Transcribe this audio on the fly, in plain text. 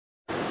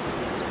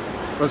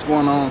What's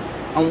going on?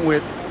 I'm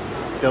with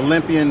the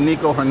Olympian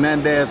Nico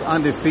Hernandez,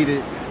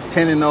 undefeated,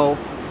 10-0.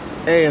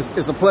 Hey,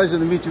 it's a pleasure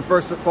to meet you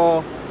first of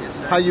all. Yes,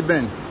 sir. How you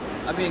been?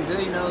 I've been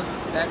good, you know,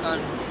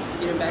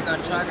 getting back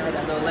on track. I had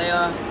that little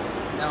layoff.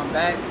 Now I'm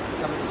back,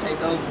 coming to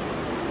take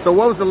over. So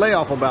what was the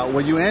layoff about?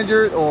 Were you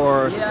injured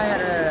or? Yeah, I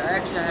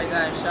had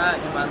gotten shot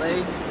in my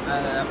leg.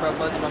 I broke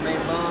both of my main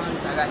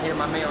bones. I got hit in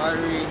my main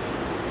artery.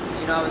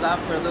 So, you know, I was out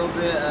for a little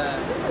bit,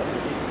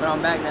 but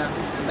I'm back now.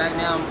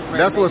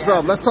 That's what's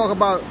up. Let's talk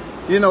about,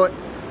 you know,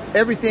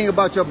 everything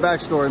about your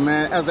backstory,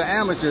 man. As an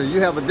amateur, you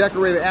have a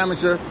decorated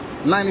amateur,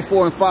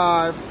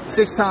 94-5,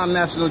 6-time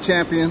national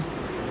champion.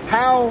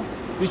 How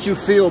did you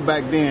feel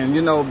back then,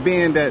 you know,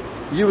 being that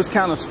you was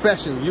kind of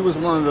special? You was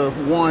one of the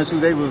ones who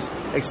they was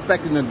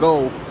expecting to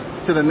go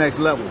to the next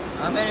level.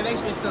 Man, it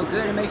makes me feel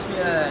good. It makes me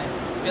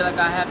feel like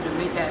I have to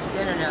meet that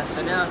standard now.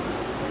 So now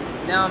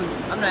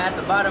I'm not at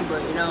the bottom,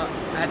 but, you know,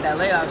 I had that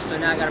layoff, so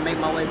now I got to make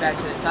my way back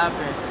to the top.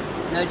 And,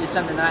 you know, just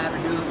something that I have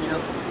to do, you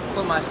know,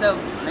 for myself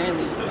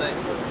mainly, but,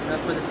 you know,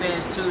 for the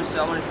fans too.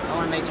 So I want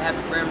to make it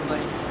happen for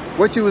everybody.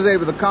 What you was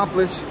able to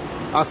accomplish,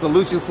 I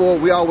salute you for.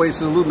 We always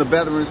salute the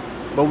veterans,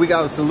 but we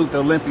got to salute the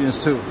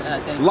Olympians too.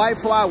 Light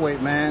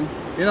flyweight, man.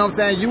 You know what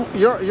I'm saying?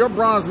 Your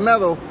bronze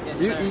medal,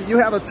 yes, you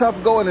had a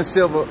tough go in the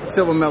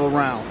silver medal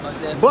round.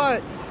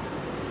 But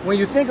when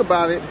you think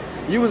about it,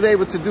 you was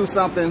able to do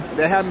something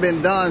that hadn't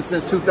been done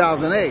since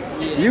 2008.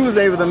 Yeah. You was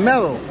able to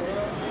medal.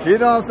 You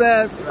know what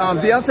I'm saying?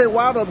 Deontay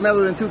Wilder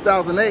medaled in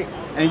 2008,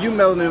 and you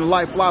medaled in the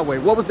light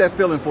flyweight. What was that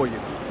feeling for you?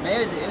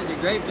 Man, it was a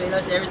great feeling.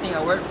 That's everything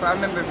I worked for. I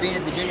remember being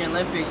at the Junior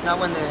Olympics, and I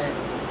won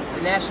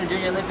the National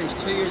Junior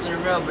Olympics 2 years in a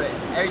row, but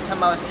every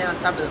time I was standing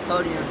on top of the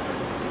podium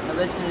and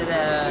listening to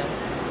the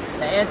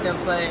anthem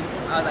play,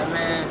 I was like,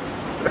 man,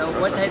 you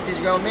know, once I hit this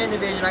grown men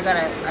division, I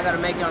gotta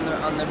make it on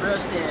the real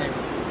stand.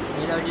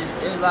 You know, just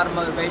it was a lot of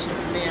motivation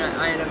for me, and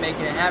I ended up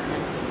making it happen.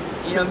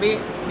 You know, me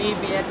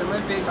being at the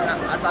Olympics, and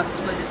I thought the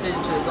split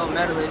decision to the gold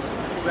medalist,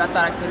 but I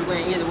thought I could have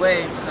went either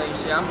way. So you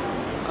see, I'm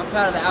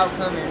proud of the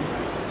outcome, and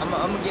I'm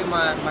gonna get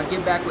my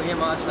get back with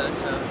him also.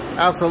 So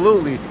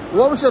absolutely.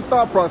 What was your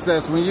thought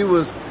process when you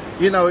was,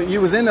 you know, you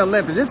was in the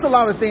Olympics? Just a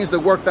lot of things that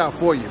worked out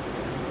for you.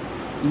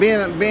 Being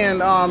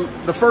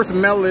the first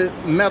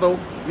medal,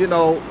 you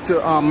know,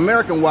 to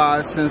American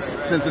wise since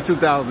the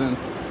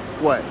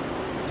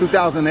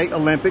 2008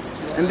 Olympics,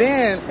 and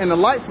then in the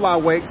light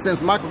flyweight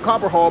since Michael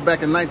Copperhall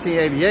back in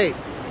 1988.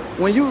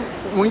 When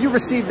you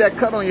received that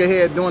cut on your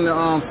head during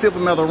the silver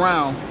medal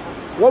round,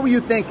 what were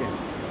you thinking?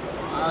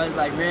 I was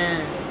like,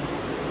 man,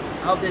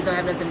 I hope this don't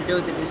have nothing to do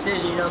with the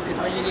decision, you know, because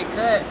when you get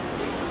cut,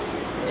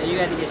 you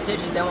got to get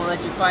stitches. They won't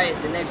let you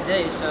fight the next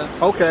day. So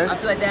okay, I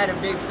feel like that had a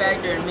big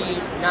factor in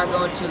me not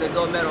going to the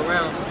gold medal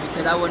round,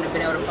 because I wouldn't have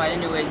been able to fight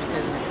anyways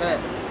because of the cut.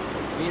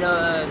 You know,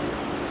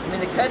 I mean,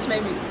 the cuts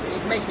makes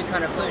me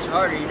kind of push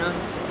harder. You know,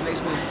 it makes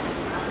me.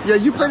 Yeah,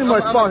 you pretty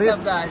much fought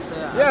his. Guy, so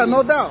yeah,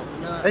 no doubt.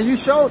 You know, and you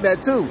showed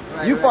that too.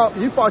 Right,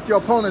 you fought your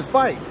opponent's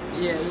fight.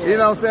 Yeah. You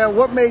know what I'm saying?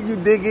 What made you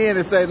dig in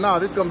and say, no,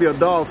 this is gonna be a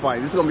dog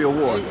fight. This is gonna be a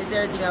war. It's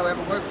everything I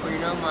ever worked for. You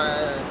know,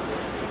 I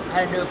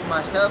had to do it for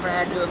myself, and I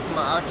had to do it for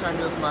I was trying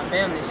to do it for my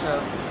family.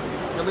 So,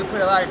 you know, we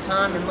put a lot of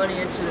time and money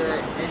into the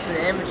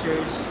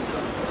amateurs.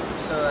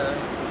 So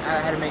I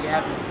had to make it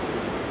happen.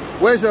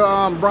 Where's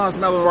your bronze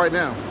medal right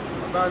now?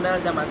 My bronze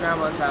medal's at my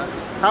grandma's house.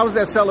 How was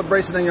that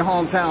celebration in your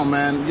hometown,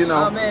 man? You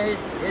know. Oh man,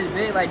 it's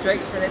big. Like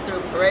Drake said, they threw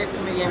a parade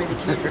for me, gave me the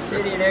key to the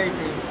city and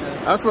everything. So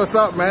that's what's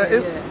up, man.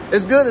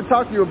 It's good to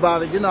talk to you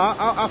about it. You know,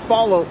 I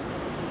follow,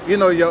 you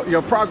know,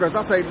 your progress.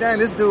 I say, dang,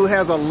 this dude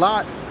has a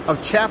lot of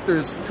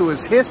chapters to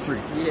his history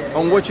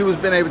on what you was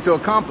been able to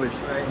accomplish.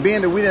 Right.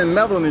 Being that we didn't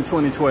medal in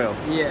 2012.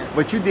 Yeah.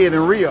 But you did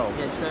in Rio.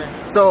 Yes, sir.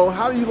 So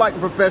how do you like the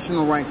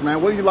professional ranks,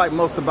 man? What do you like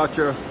most about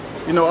your,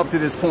 you know, up to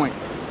this point?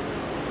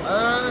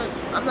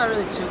 I'm not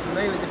really too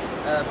familiar with the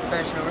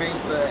professional ranks,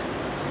 but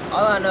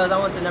all I know is I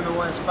want the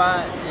 #1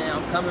 spot, and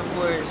I'm coming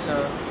for it.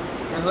 So,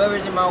 you know,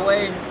 whoever's in my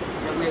way, you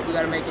know, we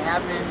got to make it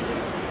happen.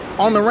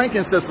 On the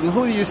ranking system,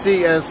 who do you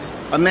see as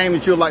a name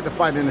that you would like to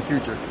fight in the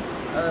future?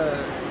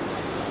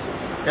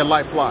 At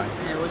light fly.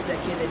 Man, what's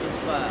that kid that just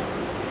fought?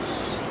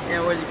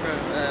 Yeah, where's he from?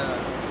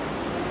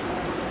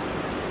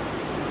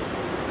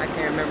 I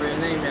can't remember his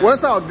name now. Well,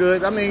 it's all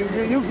good. I mean,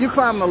 you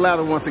climbing the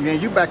ladder once again.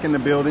 You back in the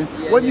building.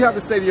 Yeah, what do you have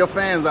to say to your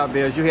fans out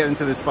there as you head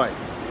into this fight?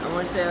 I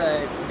want to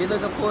say, be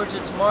looking forward to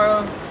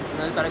tomorrow. You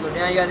know, it's about to go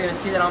down. You guys are going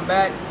to see that I'm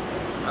back.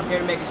 I'm here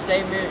to make a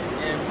statement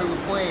and prove a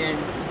point and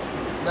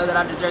know that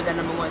I deserve that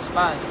 #1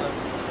 spot. So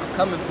I'm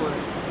coming for it.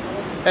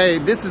 Hey,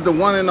 this is the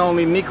one and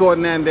only Nico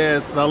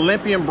Hernandez, the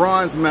Olympian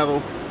bronze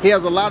medal. He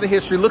has a lot of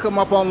history. Look him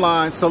up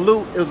online.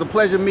 Salute. It was a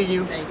pleasure meeting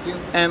you. Thank you.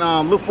 And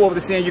look forward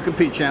to seeing you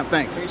compete, champ.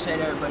 Thanks. Appreciate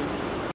everybody.